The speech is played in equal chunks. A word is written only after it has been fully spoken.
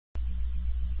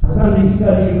Sunday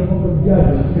study in the book of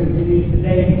Judges, continues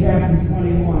today in chapter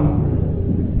 21.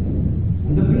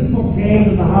 And the people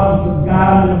came to the house of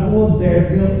God and abode there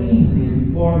till evening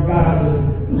before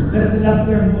God lifted up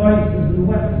their voices and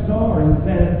wept sore and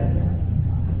said,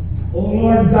 O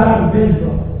Lord God of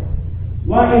Israel,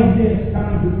 why is this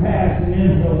come to pass in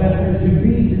Israel that there should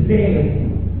be today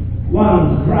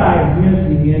one tribe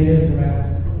missing in Israel?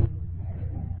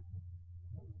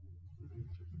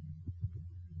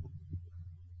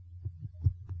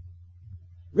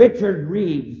 Richard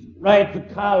Reeves writes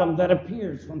a column that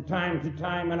appears from time to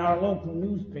time in our local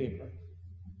newspaper.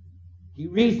 He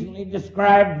recently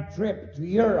described a trip to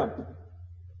Europe.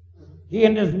 He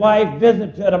and his wife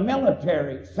visited a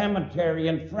military cemetery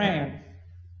in France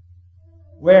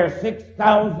where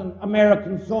 6,000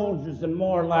 American soldiers and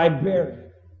more lie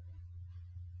buried.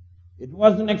 It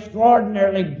was an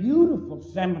extraordinarily beautiful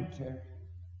cemetery,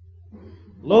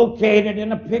 located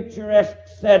in a picturesque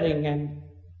setting and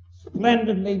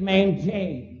splendidly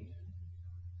maintained.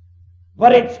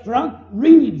 But it struck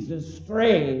Reeves as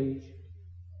strange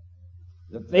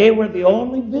that they were the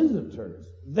only visitors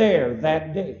there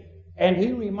that day. And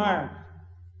he remarked,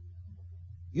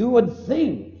 you would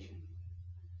think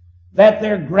that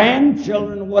their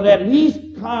grandchildren would at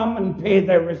least come and pay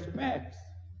their respects.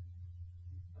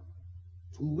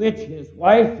 To which his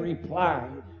wife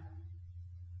replied,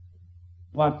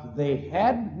 but they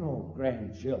had no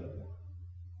grandchildren.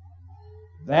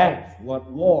 That's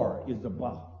what war is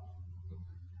about.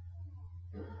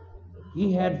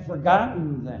 He had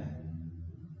forgotten that.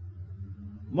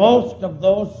 Most of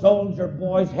those soldier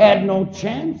boys had no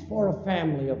chance for a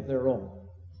family of their own.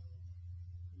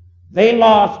 They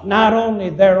lost not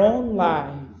only their own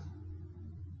lives,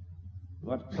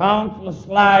 but countless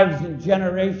lives in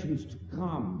generations to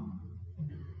come.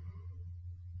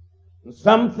 And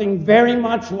something very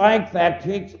much like that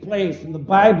takes place in the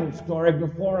Bible story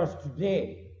before us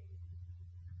today.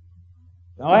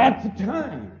 Now, at the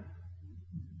time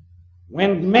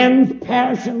when men's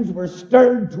passions were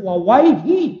stirred to a white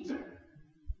heat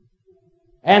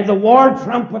and the war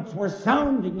trumpets were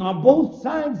sounding on both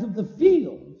sides of the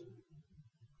field,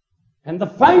 and the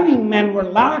fighting men were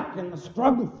locked in the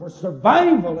struggle for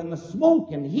survival in the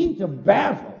smoke and heat of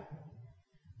battle,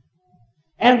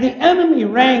 and the enemy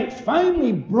ranks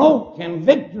finally broke and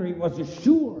victory was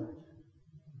assured,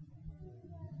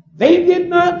 they did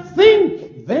not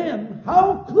think then,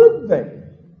 how could they,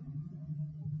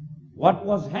 what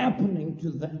was happening to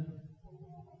them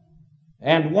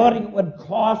and what it would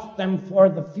cost them for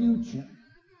the future.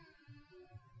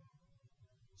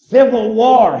 Civil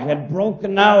war had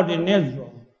broken out in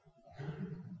Israel.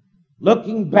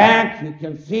 Looking back, you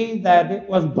can see that it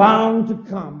was bound to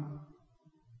come.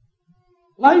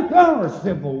 Like our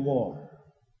Civil War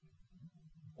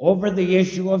over the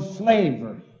issue of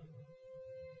slavery.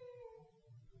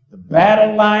 The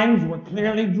battle lines were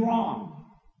clearly drawn.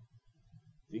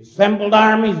 The assembled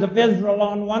armies of Israel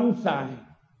on one side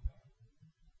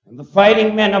and the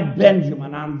fighting men of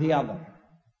Benjamin on the other.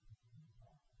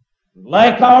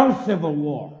 Like our Civil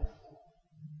War,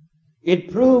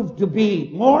 it proved to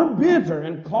be more bitter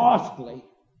and costly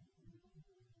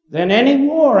than any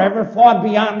war ever fought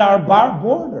beyond our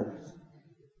borders.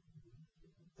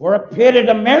 For it pitted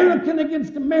American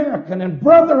against American and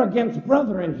brother against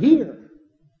brother, and here,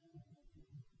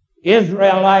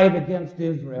 Israelite against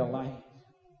Israelite.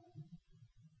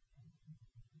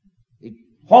 A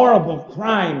horrible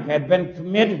crime had been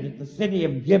committed at the city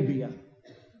of Gibeah.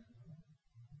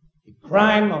 A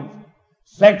crime of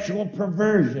sexual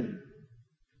perversion,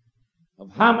 of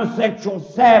homosexual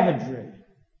savagery,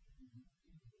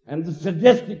 and the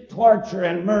sadistic torture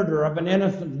and murder of an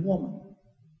innocent woman.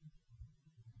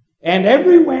 And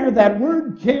everywhere that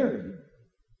word carried,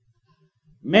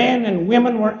 men and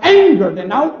women were angered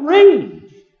and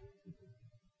outraged.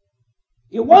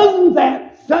 It wasn't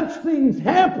that such things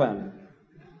happened.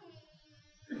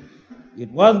 It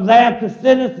was that the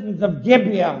citizens of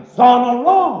Gibeah saw no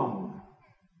wrong,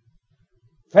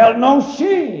 felt no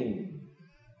shame,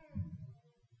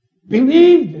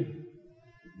 believed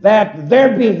that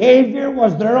their behavior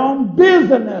was their own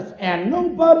business and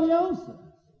nobody else's.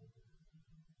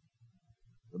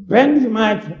 The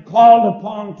Benjamites were called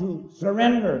upon to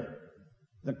surrender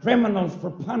the criminals for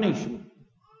punishment,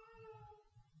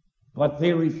 but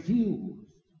they refused.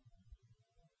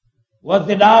 Was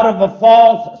it out of a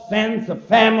false sense of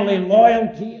family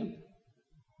loyalty and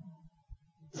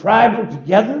tribal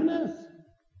togetherness?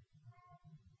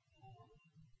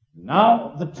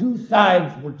 Now the two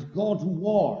sides were to go to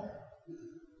war.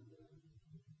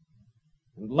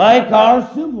 And like our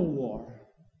Civil War,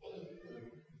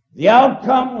 the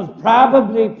outcome was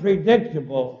probably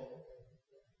predictable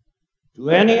To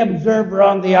any observer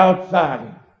on the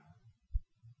outside,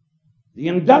 the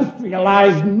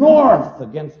industrialized North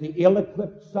against the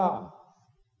ill-equipped South.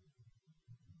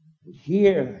 And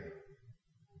here,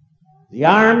 the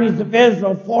armies of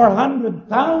Israel,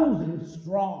 400,000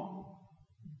 strong,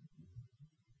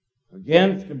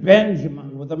 against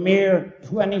Benjamin with a mere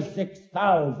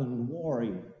 26,000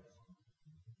 warriors.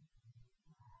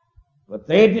 But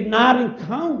they did not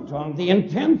count on the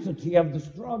intensity of the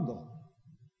struggle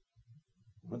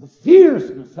or the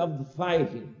fierceness of the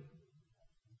fighting.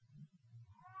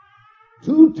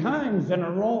 2 times in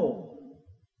a row,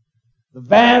 the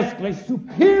vastly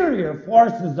superior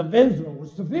forces of Israel were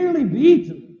severely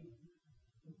beaten,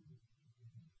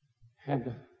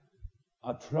 and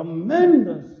a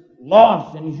tremendous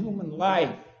loss in human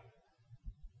life,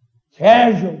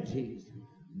 casualties,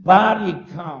 body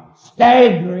count,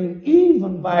 staggering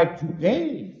even by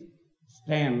today's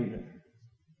standards.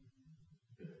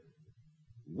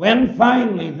 When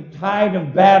finally the tide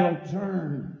of battle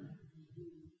turned,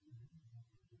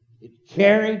 it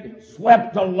carried,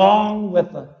 swept along with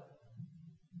a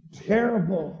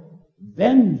terrible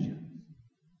vengeance,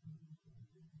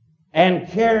 and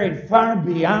carried far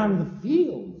beyond the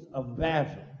fields of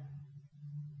battle.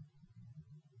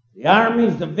 The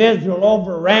armies of Israel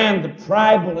overran the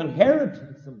tribal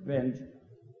inheritance of Benjamin,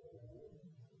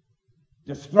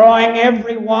 destroying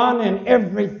everyone and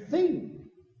everything.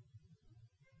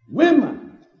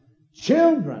 Women,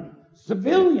 children,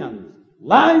 civilians,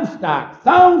 livestock,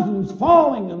 thousands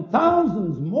falling and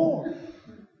thousands more.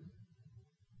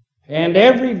 And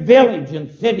every village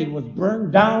and city was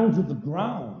burned down to the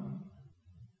ground.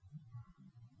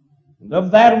 And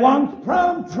of that once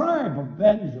proud tribe of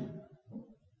Benjamin,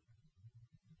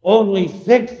 only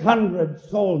 600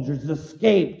 soldiers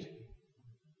escaped,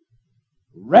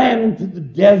 ran into the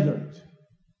desert,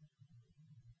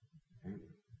 and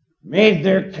made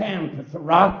their camp at the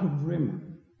rock of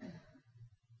Rimmon.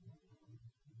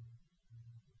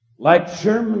 Like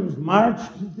Sherman's march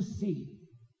to the sea,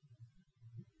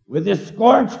 with his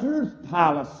scorched earth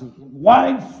policy and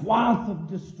wide swath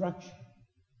of destruction,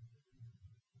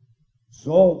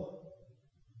 so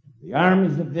the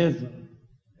armies of Israel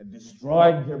had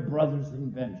destroyed their brothers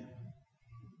in Benjamin.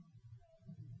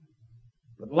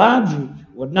 But logic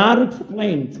would not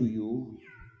explain to you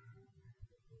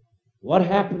what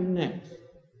happened next.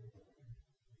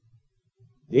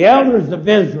 The elders of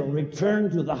Israel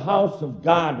returned to the house of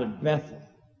God at Bethel.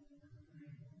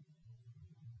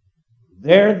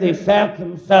 There they sat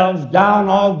themselves down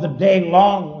all the day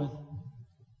long with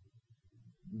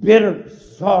bitter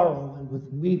sorrow and with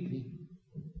weeping.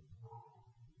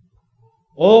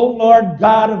 O Lord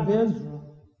God of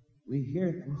Israel, we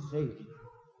hear them say,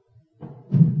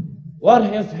 what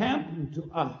has happened to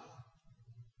us?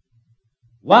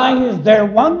 Why is there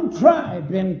one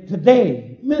tribe in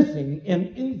today missing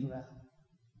in Israel?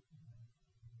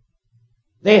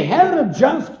 They had a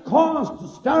just cause to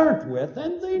start with,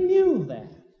 and they knew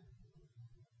that.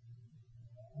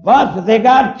 But they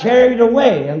got carried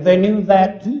away, and they knew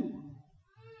that too.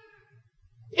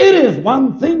 It is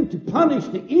one thing to punish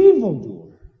the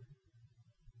evildoer,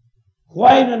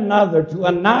 quite another to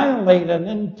annihilate an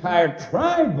entire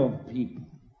tribe of people.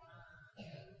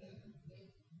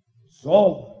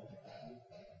 So,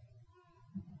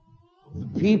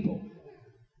 the people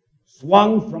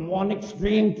swung from one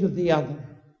extreme to the other.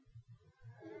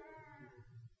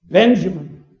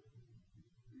 Benjamin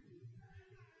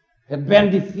had been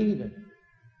defeated.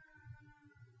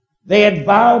 They had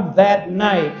vowed that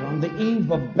night on the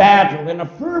eve of battle in a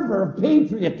fervor of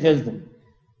patriotism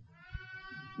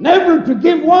never to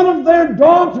give one of their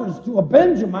daughters to a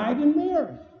Benjamite in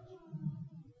marriage.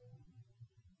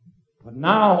 But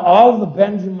now all the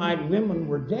Benjamite women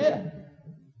were dead,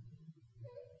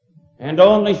 and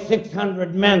only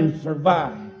 600 men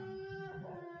survived.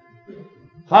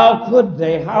 How would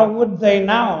they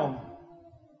now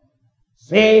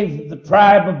save the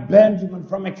tribe of Benjamin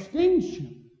from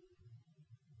extinction?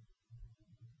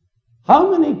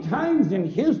 How many times in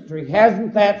history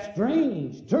hasn't that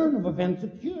strange turn of events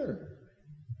occurred?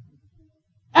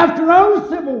 After our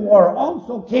Civil War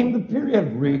also came the period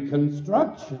of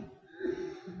Reconstruction.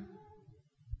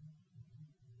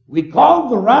 We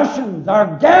called the Russians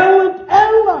our gallant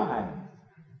allies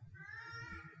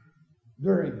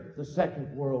during the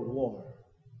Second World War.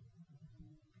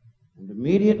 And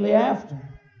immediately after,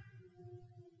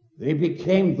 they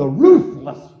became the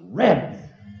ruthless Reds.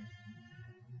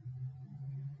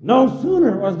 No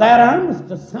sooner was that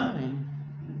armistice signed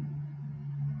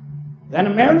than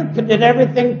America did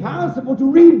everything possible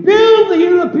to rebuild the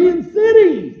European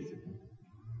cities.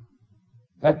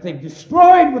 that they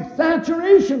destroyed with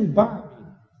saturation bombing.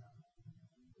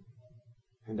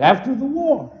 And after the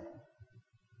war,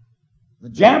 the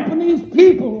Japanese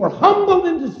people were humbled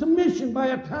into submission by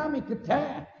atomic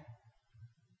attack.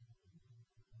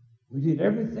 We did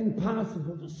everything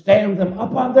possible to stand them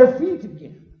up on their feet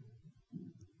again.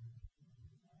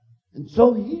 And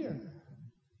so here,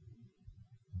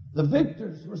 the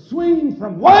victors were swinging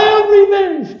from wild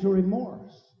revenge to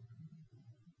remorse,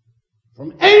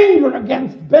 from anger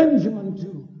against Benjamin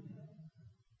to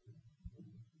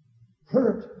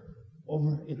hurt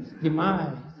over its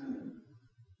demise,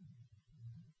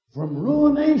 from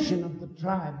ruination of the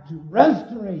tribe to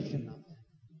restoration of it.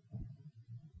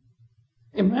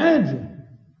 Imagine,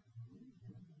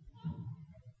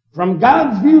 from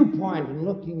God's viewpoint and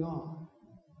looking on,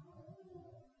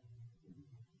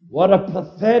 what a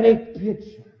pathetic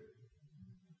picture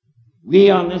we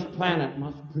on this planet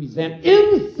must present.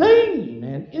 Insane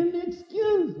and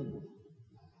inexcusable.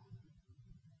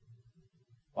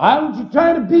 Why would you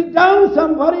try to beat down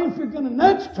somebody if you're going to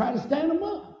next try to stand them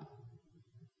up?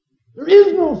 There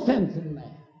is no sense in that.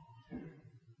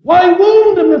 Why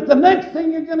wound him if the next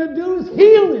thing you're going to do is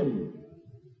heal him?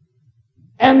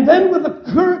 And then with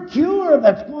a cure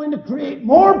that's going to create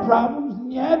more problems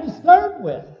than you had to start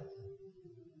with.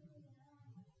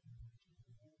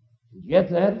 Yet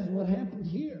that is what happened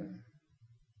here.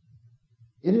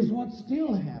 It is what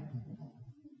still happens.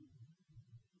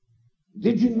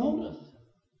 Did you notice?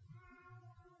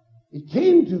 It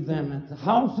came to them at the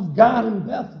house of God in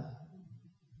Bethel.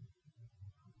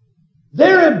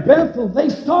 There at Bethel, they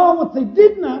saw what they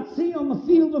did not see on the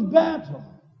field of battle.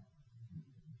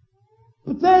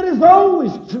 But that is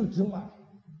always true to life.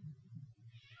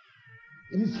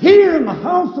 It is here in the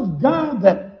house of God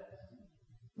that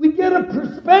we get a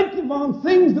perspective on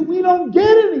things that we don't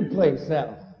get anyplace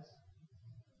else.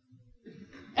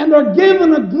 And are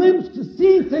given a glimpse to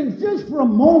see things just for a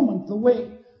moment the way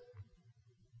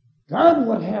God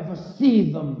would have us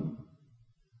see them.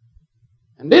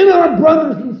 And in our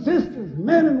brothers and sisters,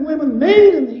 men and women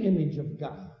made in the image of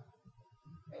God.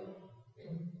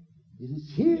 It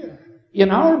is here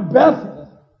in our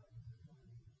Bethel,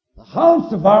 the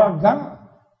house of our God,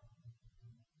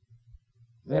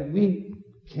 that we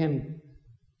can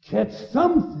catch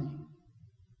something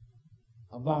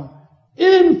of our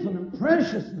infinite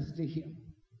preciousness to Him,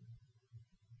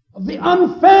 of the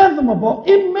unfathomable,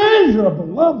 immeasurable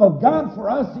love of God for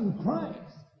us in Christ,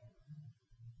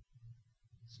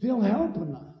 still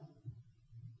helping us,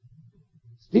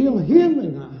 still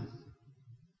healing us,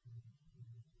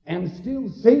 and still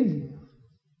saving us.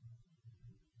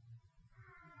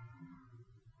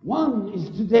 One is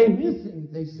today missing,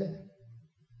 they said.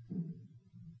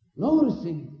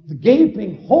 Noticing the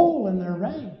gaping hole in their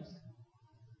ranks.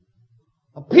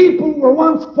 A people were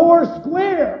once 4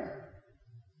 square,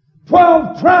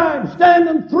 12 tribes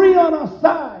standing 3 on a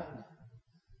side,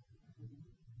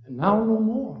 and now no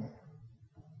more.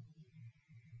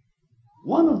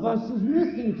 One of us is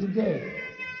missing today.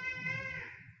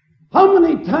 How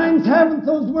many times haven't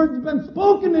those words been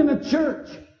spoken in a church?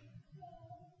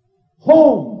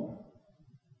 Home,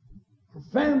 for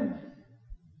family.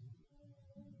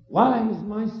 Why is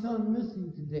my son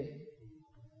missing today?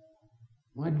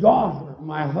 My daughter,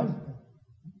 my husband.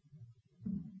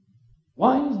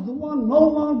 Why is the one no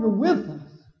longer with us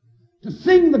to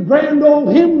sing the grand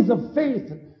old hymns of faith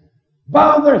and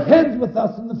bow their heads with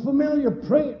us in the familiar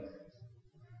prayers?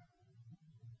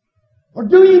 Or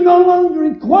do you no longer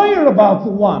inquire about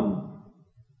the one?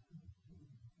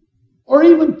 Or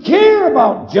even care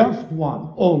about just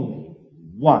one, only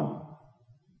one?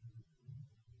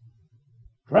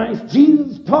 Christ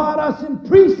Jesus taught us in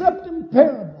precept and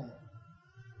parable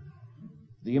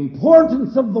the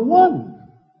importance of the one,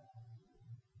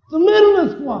 the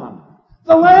littlest one,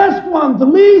 the last one, the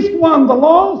least one, the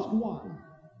lost one.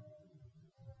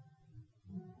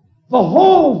 The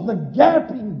holes, the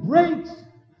gaping breaks,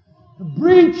 the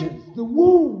breaches, the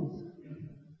wounds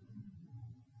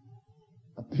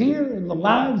appear in the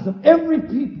lives of every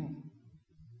people,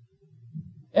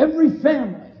 every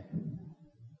family,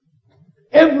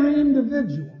 every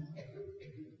individual.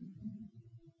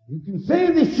 You can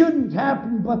say they shouldn't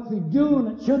happen, but they do,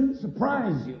 and it shouldn't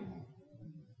surprise you.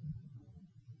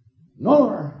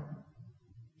 Nor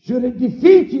should it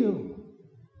defeat you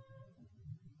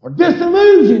or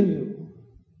disillusion you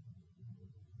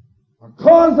or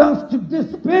cause us to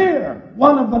despair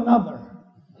one of another,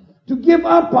 to give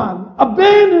up on,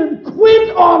 abandon,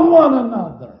 quit on one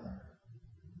another.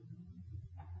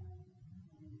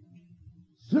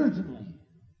 Certainly,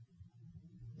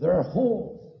 there are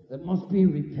holes that must be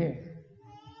repaired.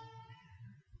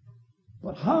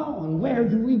 But how and where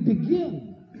do we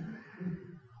begin?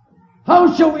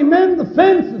 How shall we mend the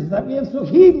fences that we have so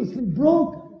heedlessly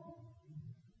broken?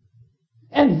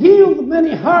 And heal the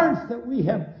many hearts that we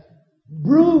have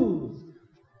bruised,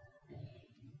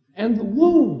 and the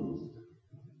wounds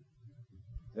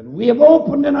that we have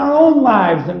opened in our own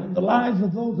lives and in the lives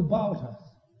of those about us?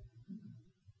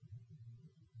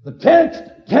 The text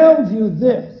tells you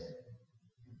this: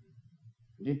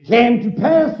 it came to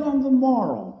pass on the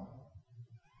morrow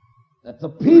that the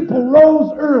people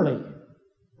rose early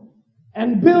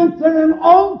and built there an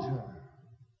altar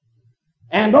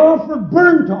and offered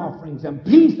burnt offerings and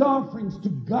peace offerings to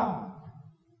God.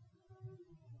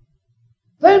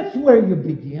 That's where you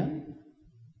begin,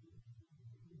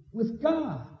 with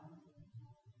God.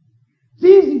 It's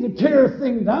easy to tear a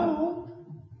thing down.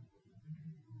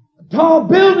 A tall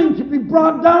building can be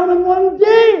brought down in one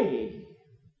day.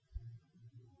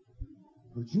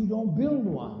 But you don't build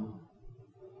one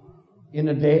in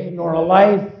a day, nor a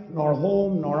life, nor a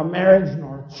home, nor a marriage,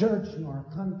 nor a church, nor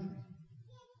a country.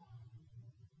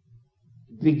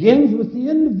 It begins with the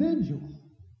individual,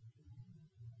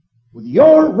 with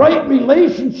your right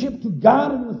relationship to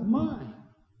God and with mine.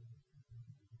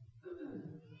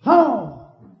 How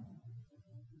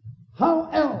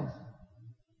else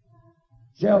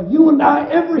shall you and I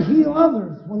ever heal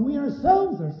others when we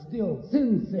ourselves are still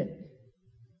sin sick?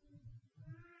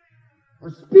 Or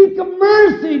speak of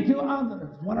mercy to others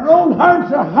when our own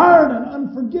hearts are hard and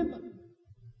unforgiven?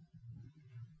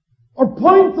 Or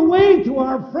point the way to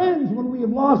our friends when we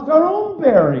have lost our own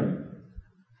bearing?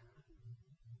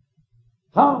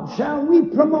 How shall we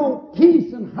promote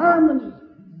peace and harmony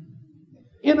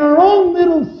in our own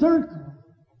little circle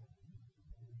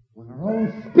when our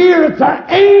own spirits are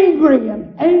angry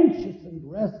and anxious and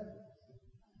restless?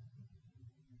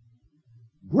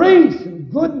 Grace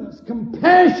and goodness,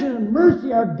 compassion and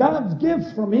mercy are God's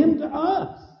gifts from Him to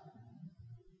us.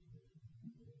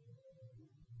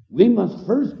 We must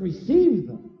first receive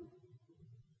them,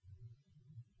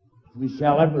 if we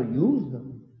shall ever use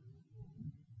them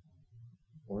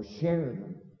or share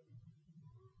them.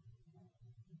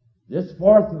 This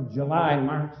 4th of July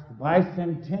marks the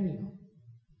bicentennial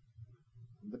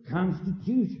of the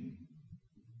Constitution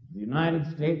of the United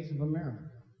States of America.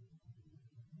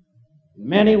 In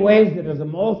many ways, it is a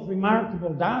most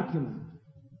remarkable document.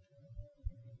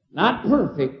 Not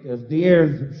perfect, as the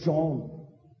years have shown,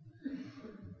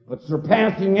 but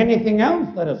surpassing anything else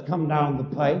that has come down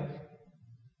the pike.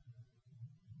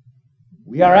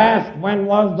 We are asked, when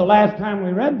was the last time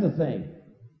we read the thing?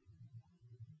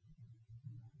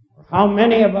 Or how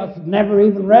many of us have never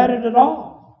even read it at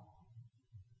all?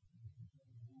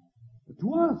 But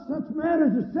to us, such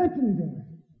matters are secondary.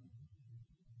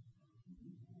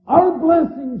 Our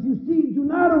blessings, you see, do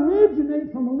not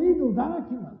originate from a legal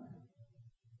document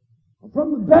or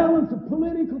from the balance of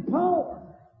political power.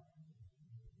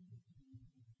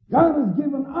 God has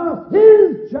given us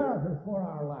His charter for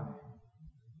our life,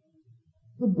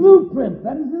 the blueprint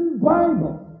that is in the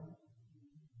Bible,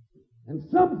 and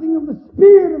something of the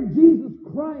Spirit of Jesus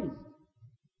Christ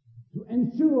to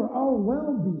ensure our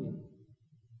well-being.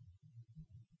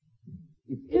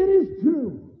 If it is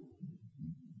true,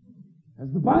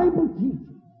 as the Bible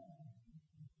teaches,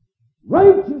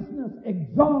 righteousness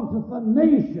exalteth a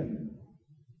nation,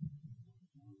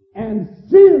 and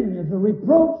sin is a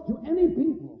reproach to any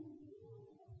people,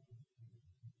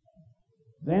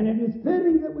 then it is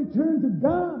fitting that we turn to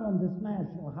God on this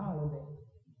national holiday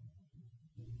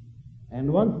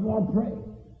and once more pray.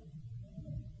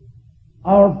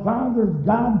 Our Father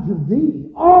God, to Thee,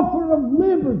 author of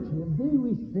liberty, of Thee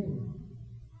we sing.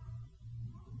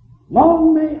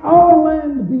 Long may our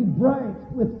land be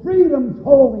bright with freedom's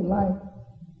holy light.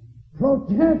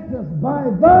 Protect us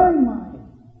by Thy might,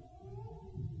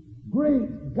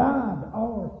 great God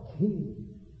our King.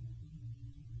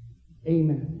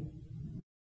 Amen.